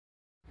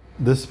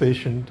This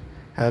patient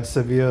had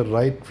severe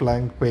right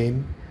flank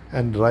pain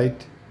and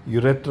right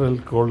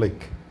ureteral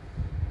colic.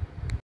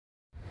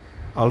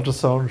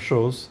 Ultrasound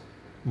shows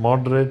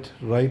moderate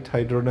right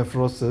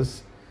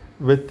hydronephrosis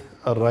with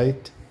a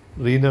right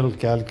renal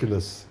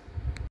calculus.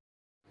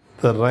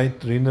 The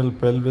right renal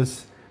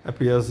pelvis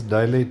appears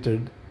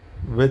dilated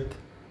with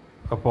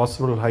a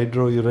possible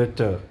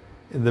hydroureter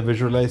in the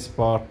visualized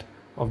part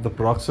of the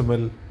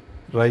proximal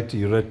right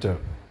ureter.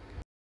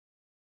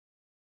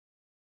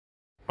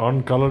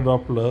 On color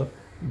Doppler,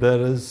 there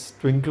is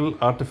twinkle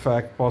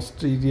artifact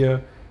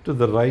posterior to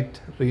the right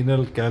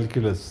renal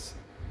calculus.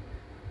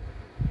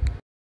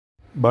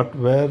 But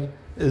where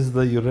is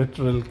the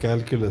ureteral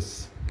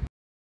calculus?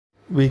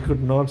 We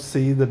could not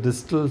see the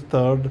distal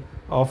third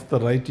of the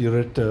right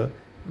ureter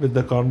with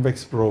the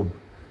convex probe,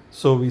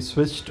 so we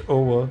switched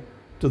over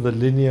to the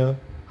linear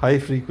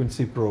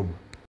high-frequency probe.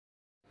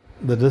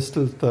 The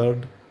distal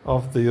third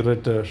of the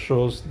ureter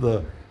shows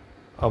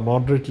a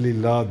moderately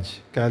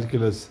large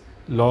calculus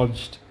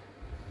lodged.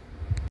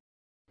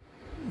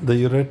 The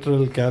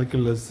ureteral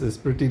calculus is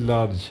pretty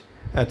large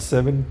at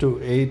 7 to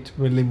 8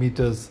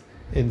 millimeters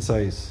in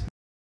size.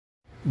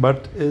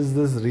 But is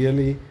this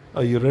really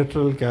a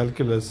ureteral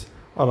calculus,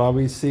 or are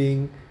we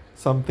seeing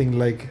something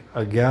like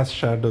a gas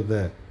shadow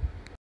there?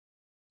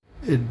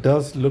 It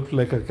does look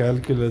like a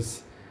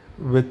calculus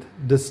with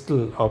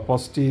distal or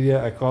posterior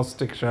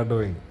acoustic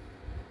shadowing.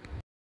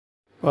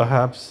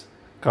 Perhaps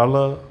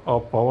color or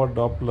power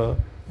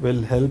Doppler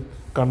will help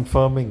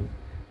confirming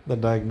the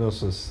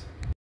diagnosis.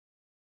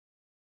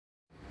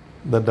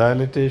 The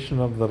dilatation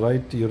of the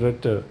right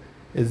ureter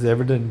is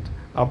evident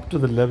up to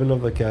the level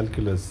of the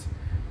calculus.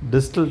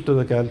 Distal to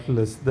the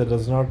calculus, there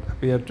does not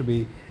appear to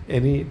be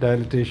any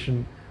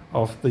dilatation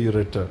of the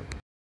ureter.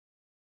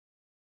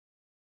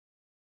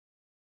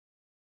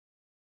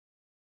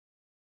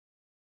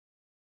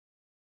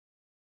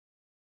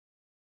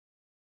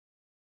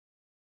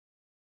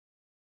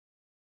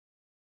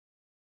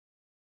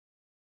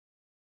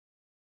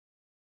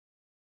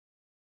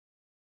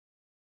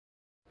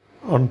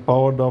 On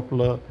power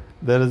Doppler,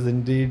 there is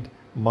indeed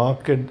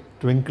marked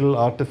twinkle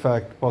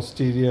artifact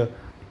posterior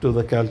to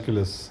the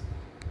calculus.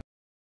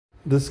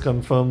 This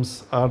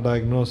confirms our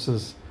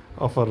diagnosis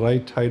of a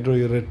right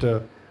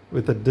hydroureter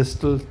with a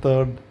distal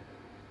third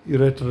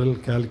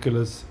ureteral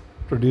calculus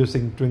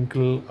producing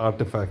twinkle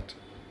artifact.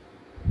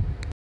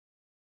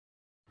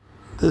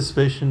 This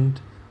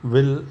patient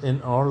will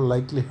in all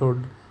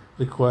likelihood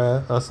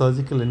require a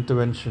surgical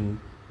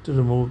intervention to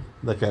remove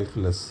the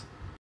calculus.